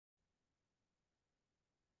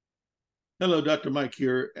Hello, Dr. Mike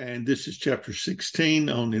here, and this is chapter 16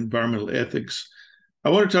 on environmental ethics. I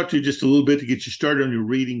want to talk to you just a little bit to get you started on your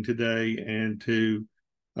reading today and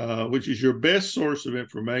which is your best source of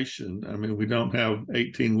information. I mean, we don't have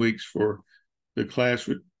 18 weeks for the class,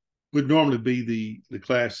 would normally be the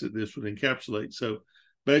class that this would encapsulate. So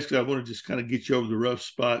basically, I want to just kind of get you over the rough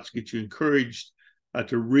spots, get you encouraged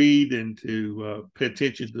to read and to pay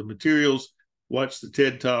attention to the materials, watch the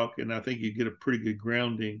TED Talk, and I think you get a pretty good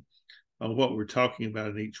grounding on what we're talking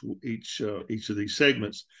about in each of these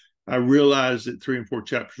segments. I realize that 3 and 4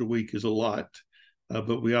 chapters a week is a lot,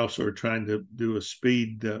 but we also are trying to do a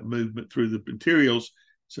speed movement through the materials.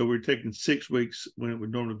 So we're taking 6 weeks when it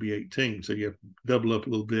would normally be 18. So you have to double up a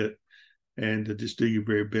little bit and just do your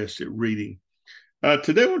very best at reading.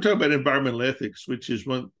 Today we're talking about environmental ethics, which is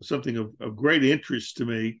something of great interest to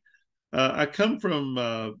me. I come from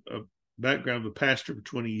a background of a pastor for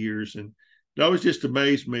 20 years, and it always just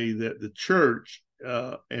amazed me that the church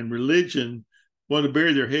and religion want to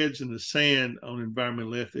bury their heads in the sand on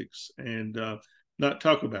environmental ethics and not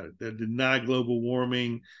talk about it. They deny global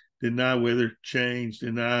warming, deny weather change,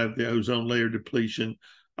 deny the ozone layer depletion,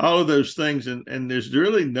 all of those things. And there's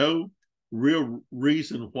really no real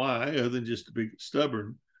reason why, other than just to be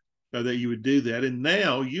stubborn, that you would do that. And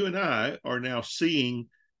now you and I are now seeing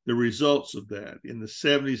the results of that. In the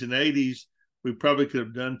 70s and 80s, we probably could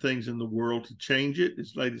have done things in the world to change it.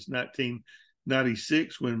 As late as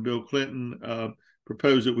 1996, when Bill Clinton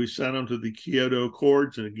proposed that we sign on to the Kyoto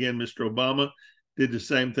Accords. And again, Mr. Obama did the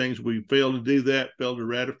same things. We failed to do that, failed to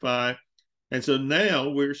ratify. And so now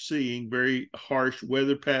we're seeing very harsh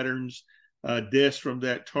weather patterns, deaths from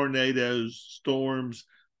that, tornadoes, storms,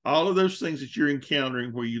 all of those things that you're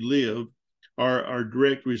encountering where you live are a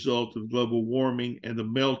direct result of global warming and the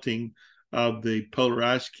melting of the polar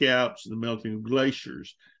ice caps and the melting of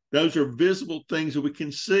glaciers. Those are visible things that we can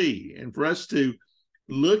see. And for us to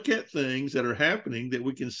look at things that are happening that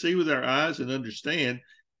we can see with our eyes and understand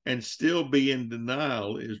and still be in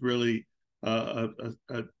denial is really a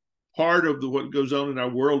part of what goes on in our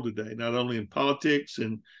world today, not only in politics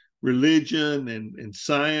and religion and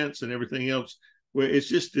science and everything else, where it's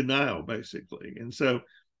just denial, basically. And so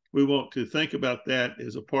we want to think about that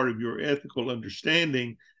as a part of your ethical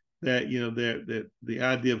understanding, that that the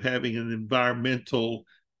idea of having an environmental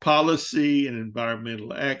policy and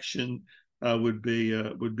environmental action would be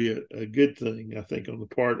a good thing, I think, on the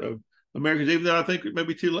part of Americans, even though I think it may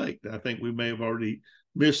be too late. I think we may have already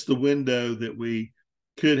missed the window that we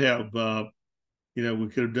could have we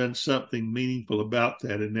could have done something meaningful about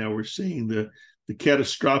that, and now we're seeing the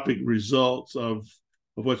catastrophic results of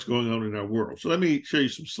what's going on in our world. So let me show you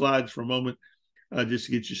some slides for a moment, just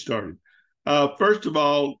to get you started. First of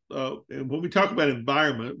all, when we talk about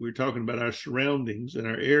environment, we're talking about our surroundings and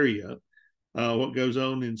our area, what goes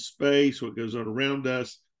on in space, what goes on around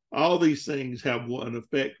us. All these things have an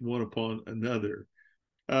effect one upon another.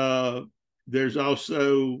 There's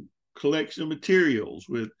also collection of materials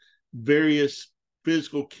with various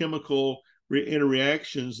physical, chemical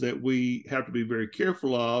interactions that we have to be very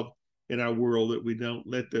careful of in our world, that we don't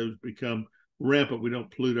let those become rampant. We don't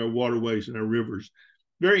pollute our waterways and our rivers.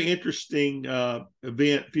 Very interesting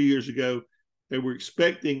event a few years ago. They were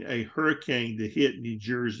expecting a hurricane to hit New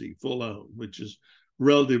Jersey full on, which is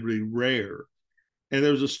relatively rare. And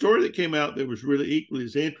there was a story that came out that was really equally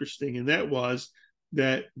as interesting, and that was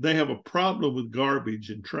that they have a problem with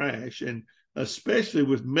garbage and trash, and especially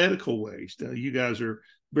with medical waste. Now, you guys are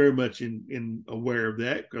very much in aware of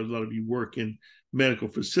that because a lot of you work in medical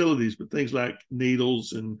facilities, but things like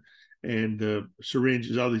needles and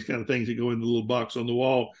syringes, all these kind of things that go in the little box on the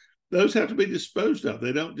wall, those have to be disposed of.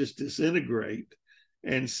 They don't just disintegrate.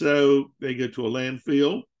 And so they go to a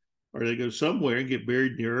landfill, or they go somewhere and get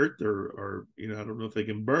buried in the earth, or I don't know if they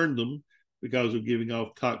can burn them because of giving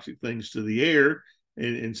off toxic things to the air.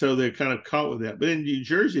 And so they're kind of caught with that. But in New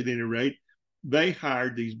Jersey, at any rate, they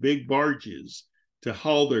hired these big barges to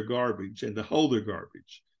haul their garbage and to hold their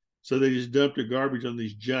garbage. So they just dumped their garbage on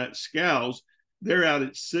these giant scows. They're out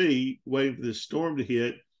at sea waiting for the storm to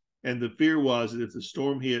hit. And the fear was that if the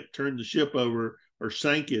storm hit, turned the ship over, or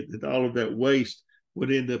sank it, that all of that waste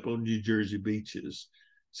would end up on New Jersey beaches.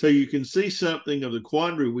 So you can see something of the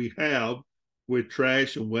quandary we have with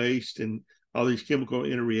trash and waste and all these chemical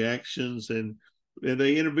interreactions, and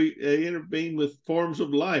they intervene with forms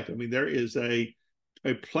of life. I mean, there is a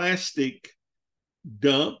plastic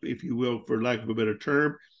dump, if you will, for lack of a better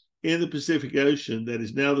term, in the Pacific Ocean that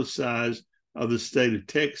is now the size of the state of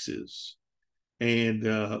Texas. And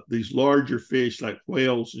these larger fish like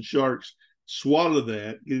whales and sharks swallow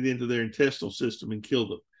that, get it into their intestinal system, and kill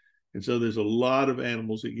them. And so there's a lot of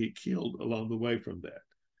animals that get killed along the way from that.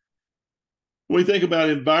 When we think about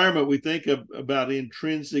environment, we think about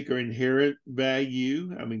intrinsic or inherent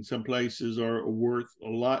value. I mean, some places are worth a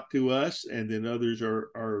lot to us, and then others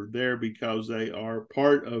are there because they are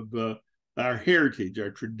part of our heritage,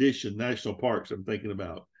 our tradition. National parks, I'm thinking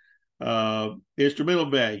about instrumental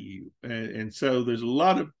value, and so there's a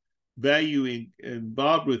lot of value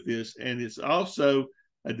involved with this, and it's also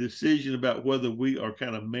a decision about whether we are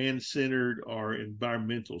kind of man-centered or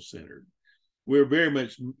environmental-centered. We're very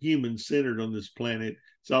much human-centered on this planet.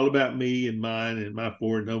 It's all about me and mine and my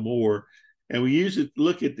four and no more. And we usually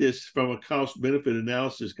look at this from a cost-benefit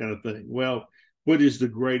analysis kind of thing. Well, what is the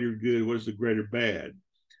greater good? What is the greater bad?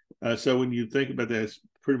 So when you think about that, it's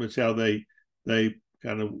pretty much how they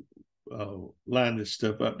kind of line this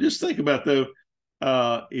stuff up. Just think about, though,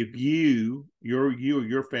 if you or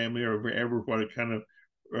your family or wherever, what kind of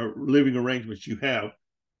living arrangements you have,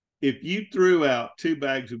 if you threw out 2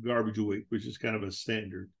 bags of garbage a week, which is kind of a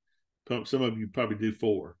standard, some of you probably do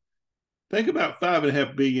 4. Think about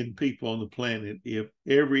 5.5 billion people on the planet. If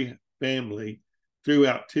every family threw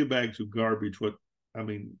out 2 bags of garbage,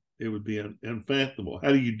 it would be unfathomable.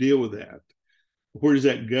 How do you deal with that? Where does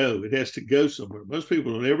that go? It has to go somewhere. Most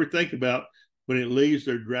people don't ever think about when it leaves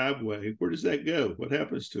their driveway, where does that go? What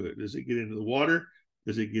happens to it? Does it get into the water?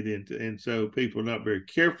 Does it get into, and so people are not very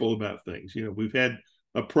careful about things. We've had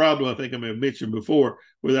a problem, I think I may have mentioned before,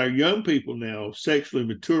 with our young people now sexually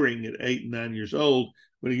maturing at 8 and 9 years old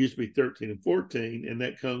when it used to be 13 and 14. And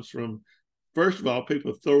that comes from, first of all,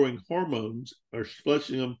 people throwing hormones or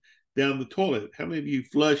flushing them down the toilet. How many of you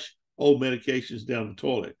flush old medications down the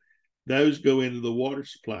toilet? Those go into the water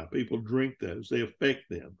supply. People drink those. They affect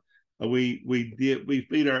them. We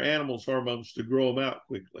feed our animals hormones to grow them out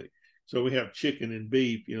quickly. So we have chicken and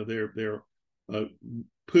beef. They're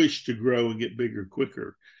pushed to grow and get bigger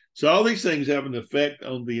quicker. So all these things have an effect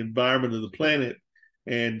on the environment of the planet.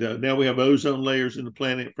 And now we have ozone layers in the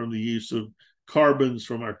planet from the use of carbons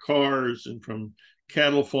from our cars and from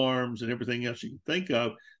cattle farms and everything else you can think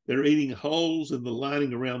of that are eating holes in the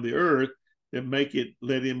lining around the earth that make it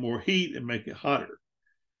let in more heat and make it hotter.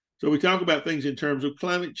 So we talk about things in terms of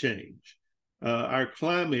climate change. Our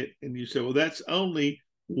climate, and you say, well, that's only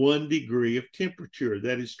 1 degree of temperature.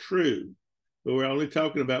 That is true, but we're only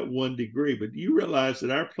talking about 1 degree. But do you realize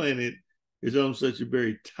that our planet is on such a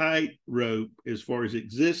very tight rope as far as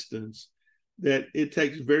existence that it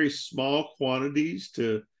takes very small quantities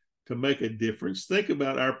to make a difference? Think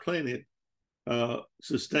about our planet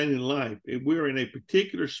sustaining life. If we're in a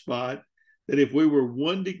particular spot, that if we were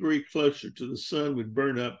 1 degree closer to the sun, we'd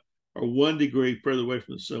burn up, or 1 degree further away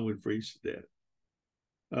from the sun, we'd freeze to death.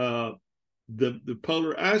 The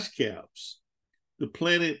polar ice caps, the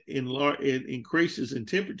planet it increases in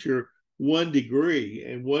temperature 1 degree,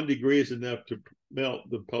 and 1 degree is enough to melt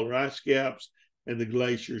the polar ice caps and the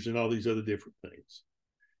glaciers and all these other different things.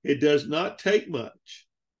 It does not take much.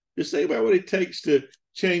 Just think about what it takes to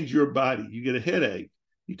change your body. You get a headache,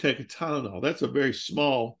 you take a Tylenol. That's a very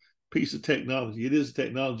small piece of technology. It is a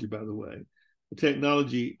technology, by the way. The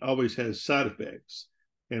technology always has side effects,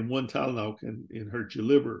 and 1 Tylenol can hurt your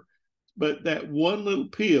liver. But that one little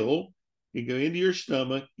pill can go into your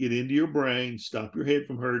stomach, get into your brain, stop your head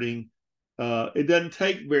from hurting. It doesn't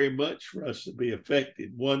take very much for us to be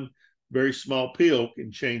affected. One very small pill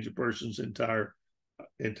can change a person's entire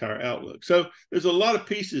outlook. So there's a lot of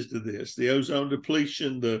pieces to this: the ozone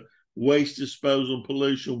depletion, the waste disposal,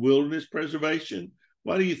 pollution, wilderness preservation.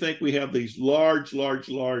 Why do you think we have these large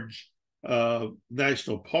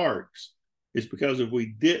national parks? It's because if we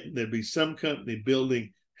didn't, there'd be some company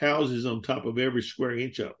building houses on top of every square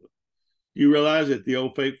inch of them. You realize that the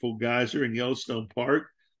Old Faithful Geyser in Yellowstone Park,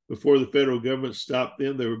 before the federal government stopped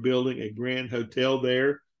them, they were building a grand hotel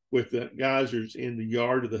there with the geysers in the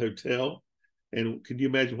yard of the hotel. And can you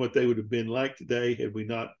imagine what they would have been like today had we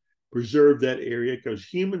not preserved that area? Because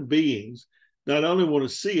human beings not only want to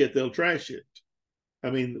see it, they'll trash it. I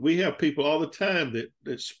mean, we have people all the time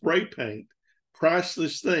that spray paint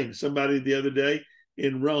priceless things. Somebody the other day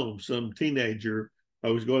in Rome, some teenager, I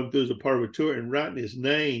was going through as a part of a tour and writing his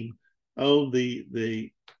name on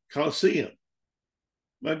the Colosseum.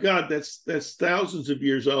 My God, that's thousands of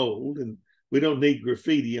years old, and we don't need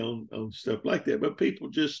graffiti on stuff like that. But people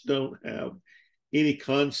just don't have any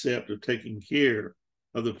concept of taking care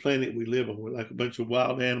of the planet we live on. We're like a bunch of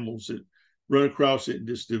wild animals that run across it and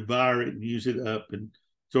just devour it and use it up and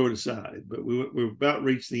throw it aside. But we're about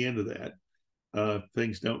reached the end of that.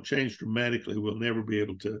 Things don't change dramatically, we'll never be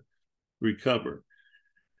able to recover.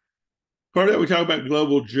 Part of that, we talk about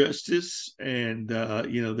global justice, and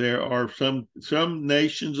there are some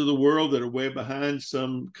nations of the world that are way behind.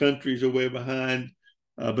 Some countries are way behind.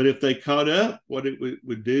 But if they caught up, what it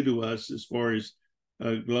would do to us as far as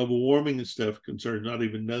global warming and stuff concerned, not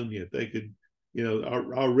even known yet. They could,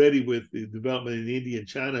 already with the development in India and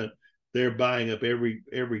China, they're buying up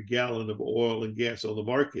every gallon of oil and gas on the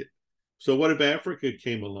market. So what if Africa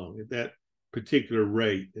came along at that particular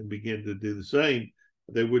rate and began to do the same?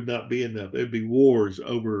 There would not be enough. There'd be wars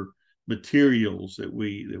over materials that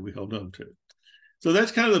we hold on to. So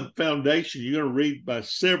that's kind of the foundation. You're going to read by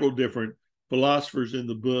several different philosophers in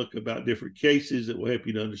the book about different cases that will help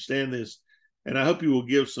you to understand this. And I hope you will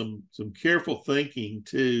give some careful thinking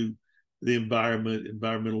to the environment,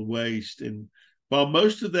 environmental waste. And while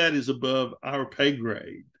most of that is above our pay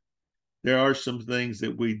grade, there are some things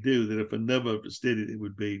that we do that if enough of us did it, it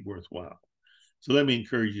would be worthwhile. So let me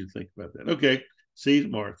encourage you to think about that. Okay. See you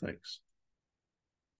tomorrow. Thanks.